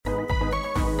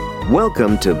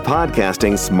Welcome to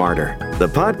Podcasting Smarter, the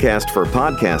podcast for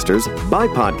podcasters by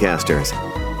podcasters.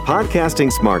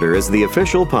 Podcasting Smarter is the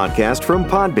official podcast from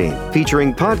Podbean,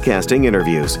 featuring podcasting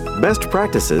interviews, best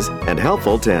practices, and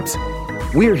helpful tips.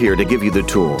 We're here to give you the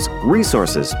tools,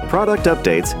 resources, product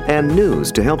updates, and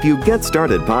news to help you get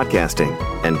started podcasting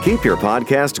and keep your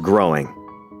podcast growing.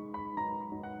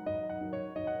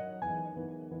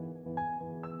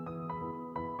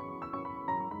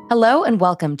 Hello and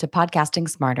welcome to Podcasting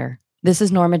Smarter. This is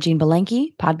Norma Jean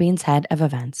Belenke, Podbean's head of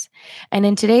events. And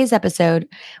in today's episode,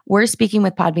 we're speaking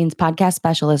with Podbean's podcast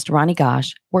specialist, Ronnie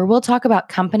Gosh, where we'll talk about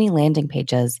company landing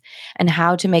pages and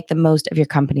how to make the most of your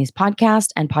company's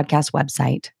podcast and podcast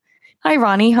website. Hi,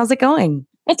 Ronnie. How's it going?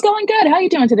 It's going good. How are you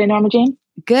doing today, Norma Jean?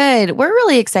 Good. We're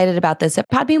really excited about this. At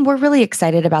Podbean, we're really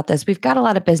excited about this. We've got a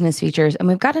lot of business features and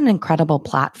we've got an incredible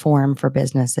platform for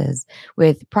businesses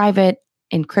with private,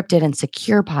 encrypted and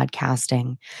secure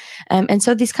podcasting. And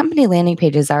so these company landing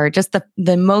pages are just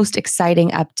the most exciting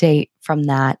update from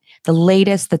that, the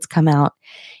latest that's come out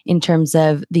in terms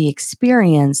of the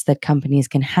experience that companies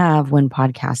can have when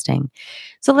podcasting.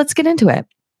 So let's get into it.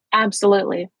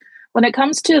 Absolutely. When it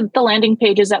comes to the landing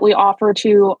pages that we offer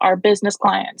to our business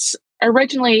clients,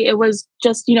 originally it was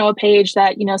just, a page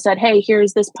that, said, hey,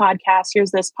 here's this podcast,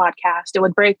 here's this podcast. It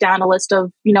would break down a list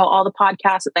of, all the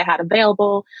podcasts that they had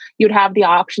available. You'd have the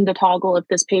option to toggle if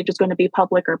this page is going to be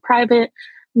public or private.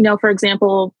 For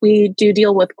example, we do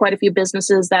deal with quite a few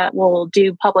businesses that will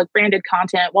do public branded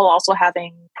content while also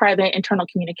having private internal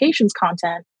communications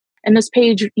content. And this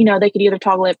page, they could either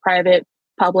toggle it private,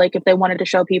 public, if they wanted to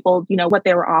show people, what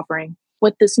they were offering.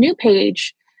 With this new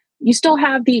page, you still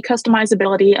have the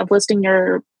customizability of listing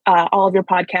your all of your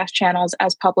podcast channels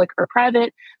as public or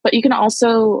private, but you can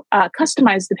also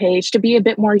customize the page to be a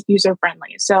bit more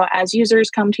user-friendly. So as users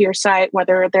come to your site,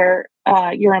 whether they're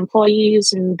your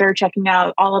employees and they're checking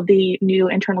out all of the new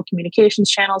internal communications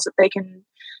channels that they can,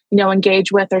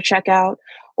 engage with or check out,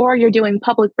 or you're doing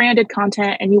public branded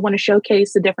content and you want to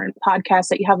showcase the different podcasts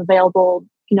that you have available,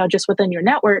 just within your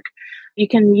network, you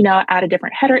can, add a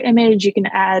different header image. You can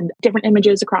add different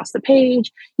images across the page.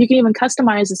 You can even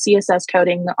customize the CSS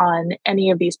coding on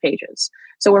any of these pages.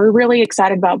 So we're really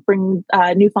excited about bringing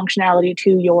new functionality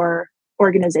to your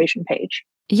organization page.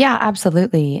 Yeah,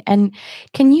 absolutely. And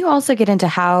can you also get into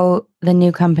how the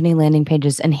new company landing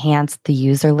pages enhance the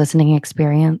user listening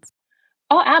experience?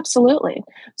 Oh, absolutely.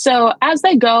 So as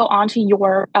they go onto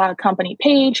your company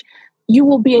page, you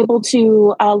will be able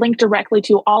to link directly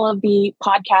to all of the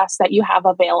podcasts that you have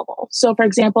available. So, for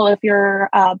example, if your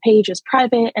page is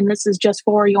private and this is just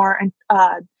for your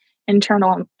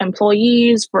internal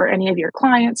employees, for any of your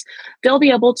clients, they'll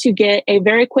be able to get a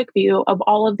very quick view of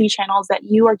all of the channels that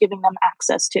you are giving them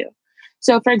access to.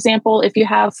 So, for example, if you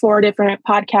have 4 different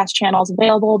podcast channels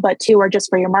available, but 2 are just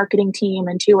for your marketing team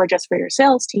and 2 are just for your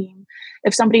sales team,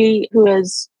 if somebody who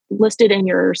is listed in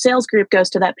your sales group goes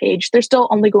to that page, they're still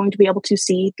only going to be able to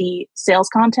see the sales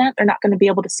content. They're not going to be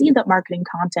able to see the marketing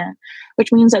content,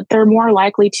 which means that they're more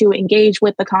likely to engage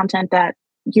with the content that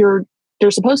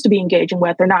they're supposed to be engaging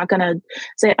with. They're not going to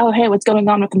say, oh, hey, what's going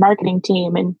on with the marketing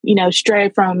team? And, stray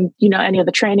from, any of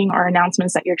the training or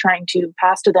announcements that you're trying to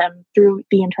pass to them through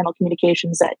the internal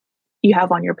communications that you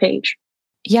have on your page.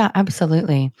 Yeah,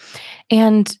 absolutely.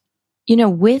 And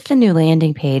with the new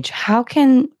landing page, how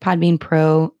can Podbean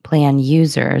Pro plan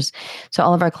users, so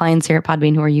all of our clients here at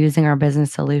Podbean who are using our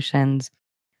business solutions,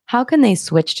 how can they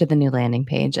switch to the new landing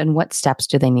page and what steps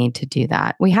do they need to do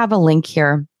that? We have a link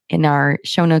here in our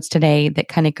show notes today that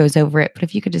kind of goes over it, but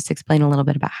if you could just explain a little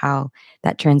bit about how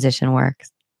that transition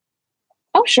works.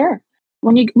 Oh, sure.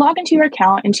 When you log into your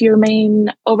account, into your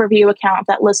main overview account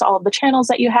that lists all of the channels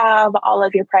that you have, all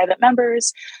of your private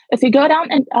members, if you go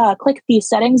down and click the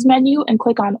settings menu and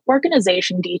click on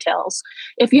organization details,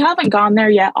 if you haven't gone there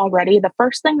yet already, the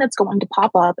first thing that's going to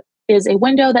pop up is a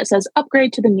window that says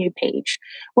upgrade to the new page,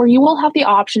 where you will have the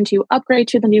option to upgrade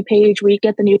to the new page where you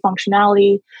get the new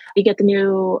functionality, you get the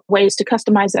new ways to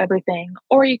customize everything,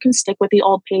 or you can stick with the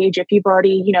old page if you've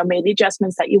already, made the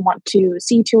adjustments that you want to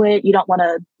see to it. You don't want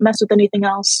to mess with anything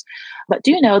else. But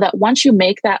do know that once you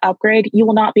make that upgrade, you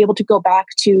will not be able to go back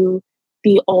to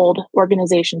the old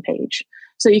organization page.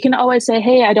 So you can always say,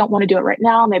 hey, I don't want to do it right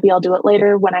now. Maybe I'll do it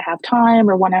later when I have time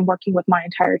or when I'm working with my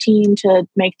entire team to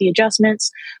make the adjustments.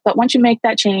 But once you make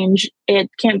that change, it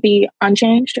can't be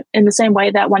unchanged in the same way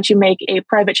that once you make a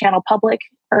private channel public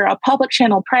or a public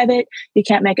channel private, you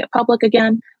can't make it public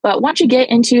again. But once you get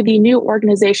into the new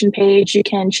organization page, you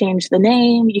can change the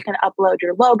name, you can upload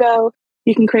your logo,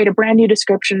 you can create a brand new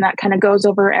description that kind of goes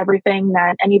over everything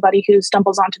that anybody who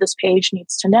stumbles onto this page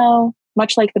needs to know.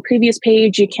 much like the previous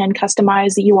page, you can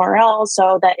customize the URL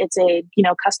so that it's a,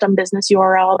 custom business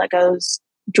URL that goes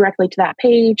directly to that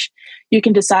page. You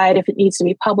can decide if it needs to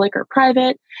be public or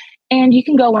private, and you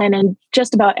can go in and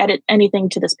just about edit anything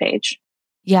to this page.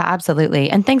 Yeah, absolutely.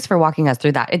 And thanks for walking us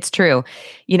through that. It's true.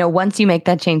 Once you make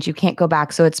that change, you can't go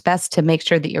back. So it's best to make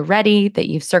sure that you're ready, that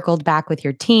you've circled back with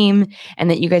your team, and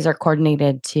that you guys are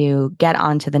coordinated to get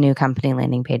onto the new company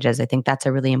landing pages. I think that's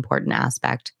a really important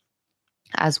aspect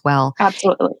as well.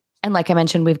 Absolutely. And like I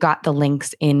mentioned, we've got the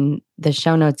links in the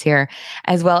show notes here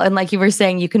as well. And like you were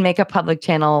saying, you can make a public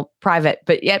channel private,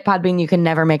 but yet Podbean, you can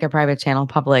never make a private channel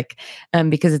public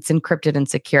because it's encrypted and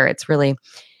secure. It's really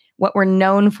what we're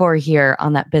known for here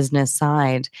on that business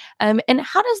side. And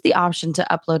how does the option to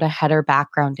upload a header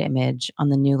background image on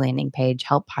the new landing page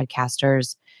help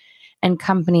podcasters and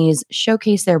companies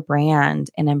showcase their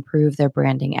brand and improve their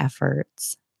branding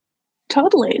efforts?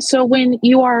 Totally. So when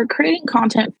you are creating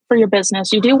content for your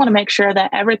business, you do want to make sure that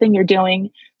everything you're doing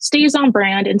stays on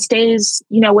brand and stays,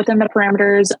 within the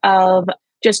parameters of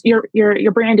just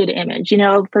your branded image.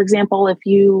 For example, if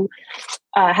you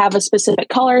have a specific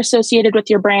color associated with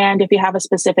your brand, if you have a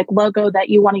specific logo that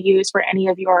you want to use for any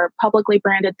of your publicly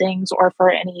branded things or for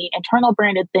any internal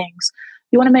branded things,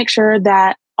 you want to make sure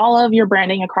that all of your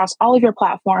branding across all of your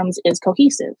platforms is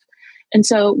cohesive. And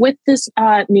so with this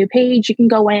new page, you can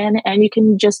go in and you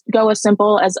can just go as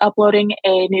simple as uploading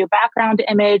a new background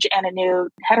image and a new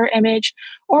header image,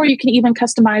 or you can even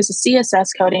customize the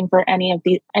CSS coding for any of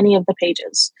the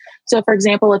pages. So for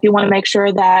example, if you want to make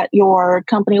sure that your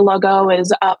company logo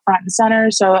is up front and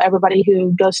center, so everybody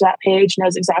who goes to that page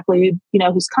knows exactly,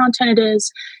 whose content it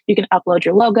is, you can upload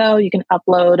your logo, you can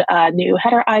upload a new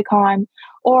header icon.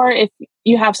 Or if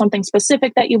you have something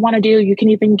specific that you want to do, you can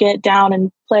even get down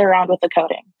and play around with the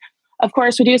coding. Of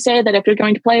course, we do say that if you're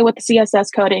going to play with the CSS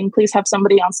coding, please have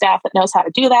somebody on staff that knows how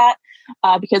to do that,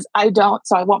 because I don't,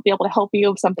 so I won't be able to help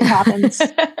you if something happens.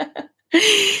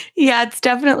 Yeah, it's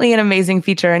definitely an amazing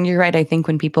feature. And you're right. I think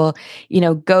when people,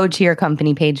 go to your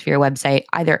company page for your website,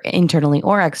 either internally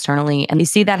or externally, and they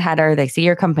see that header, they see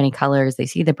your company colors, they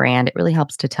see the brand, it really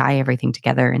helps to tie everything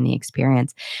together in the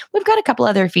experience. We've got a couple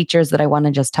other features that I want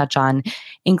to just touch on,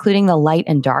 including the light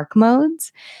and dark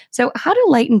modes. So how do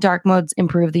light and dark modes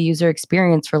improve the user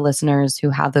experience for listeners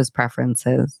who have those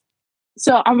preferences?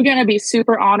 So I'm going to be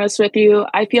super honest with you.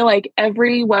 I feel like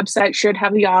every website should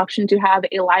have the option to have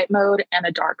a light mode and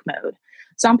a dark mode.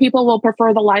 Some people will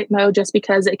prefer the light mode just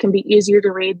because it can be easier to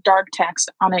read dark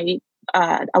text on a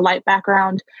light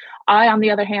background. I, on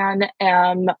the other hand,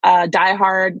 am a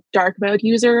diehard dark mode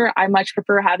user. I much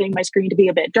prefer having my screen to be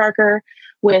a bit darker.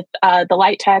 With the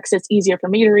light text, it's easier for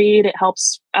me to read. It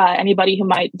helps anybody who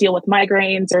might deal with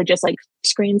migraines or just like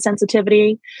screen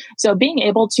sensitivity. So being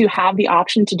able to have the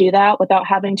option to do that without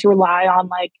having to rely on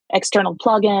like external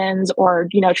plugins or,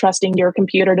 trusting your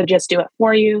computer to just do it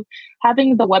for you,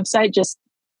 having the website just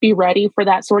be ready for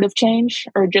that sort of change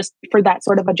or just for that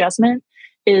sort of adjustment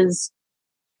is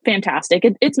fantastic.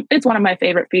 It's one of my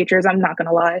favorite features. I'm not going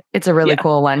to lie. It's a really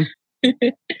cool one.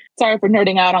 Sorry for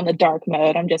nerding out on the dark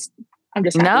mode. I'm just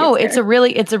no, it's a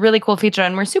really cool feature,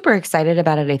 and we're super excited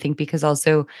about it. I think because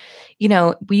also,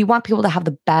 we want people to have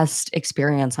the best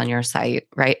experience on your site,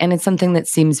 right? And it's something that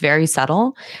seems very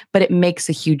subtle, but it makes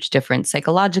a huge difference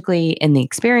psychologically in the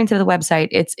experience of the website.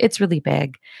 It's really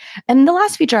big. And the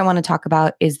last feature I want to talk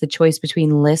about is the choice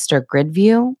between list or grid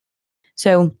view.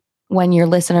 So when your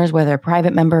listeners, whether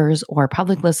private members or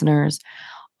public listeners,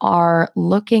 are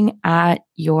looking at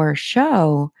your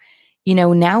show,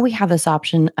 now we have this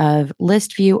option of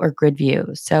list view or grid view.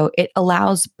 So it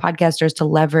allows podcasters to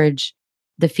leverage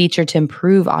the feature to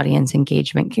improve audience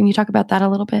engagement. Can you talk about that a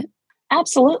little bit?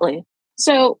 Absolutely.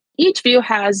 So each view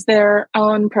has their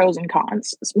own pros and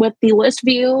cons. With the list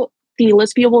view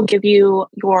will give you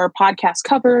your podcast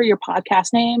cover, your podcast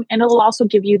name, and it will also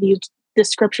give you the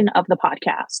description of the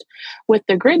podcast. With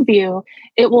the grid view,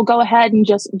 it will go ahead and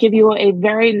just give you a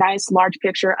very nice large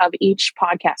picture of each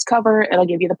podcast cover. It'll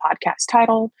give you the podcast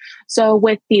title. So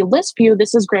with the list view,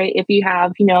 this is great if you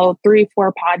have, 3-4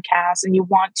 podcasts and you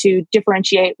want to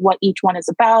differentiate what each one is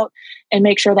about and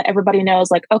make sure that everybody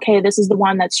knows like, okay, this is the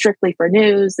one that's strictly for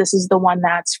news. This is the one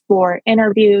that's for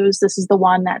interviews. This is the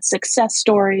one that's success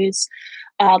stories.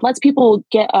 lets people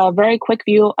get a very quick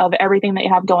view of everything that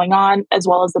you have going on, as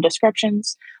well as the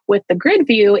descriptions. With the grid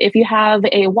view, if you have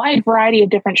a wide variety of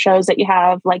different shows that you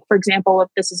have, like, for example, if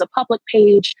this is a public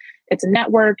page, it's a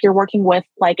network, you're working with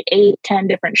like 8-10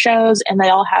 different shows, and they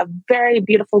all have very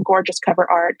beautiful, gorgeous cover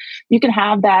art. You can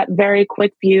have that very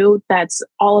quick view that's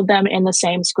all of them in the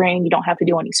same screen. You don't have to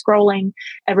do any scrolling.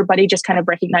 Everybody just kind of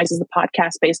recognizes the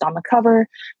podcast based on the cover,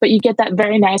 but you get that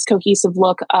very nice cohesive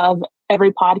look of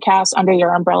every podcast under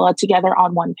your umbrella together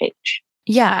on one page.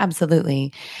 Yeah,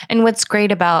 absolutely. And what's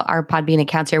great about our Podbean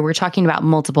accounts here, we're talking about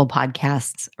multiple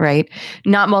podcasts, right?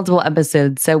 Not multiple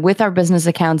episodes. So with our business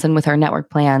accounts and with our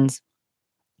network plans,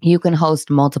 you can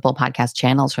host multiple podcast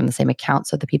channels from the same account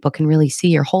so that people can really see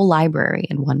your whole library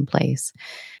in one place.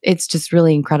 It's just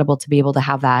really incredible to be able to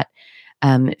have that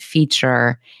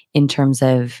feature in terms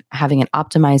of having it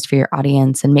optimized for your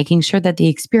audience and making sure that the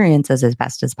experience is as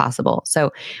best as possible.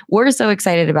 So we're so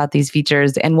excited about these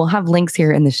features, and we'll have links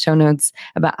here in the show notes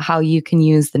about how you can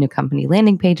use the new company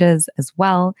landing pages as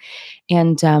well.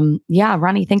 And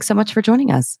Ronnie, thanks so much for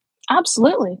joining us.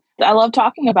 Absolutely. I love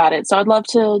talking about it. So I'd love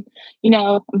to,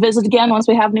 visit again once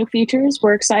we have new features.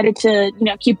 We're excited to,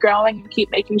 keep growing and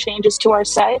keep making changes to our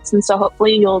sites. And so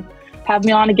hopefully you'll have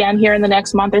me on again here in the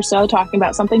next month or so talking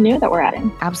about something new that we're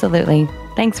adding. Absolutely.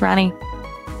 Thanks, Ronnie.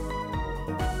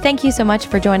 Thank you so much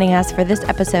for joining us for this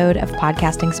episode of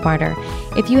Podcasting Smarter.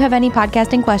 If you have any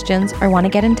podcasting questions or want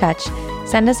to get in touch,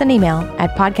 send us an email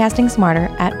at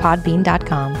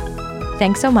podcastingsmarter@podbean.com.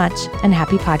 Thanks so much and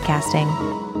happy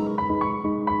podcasting.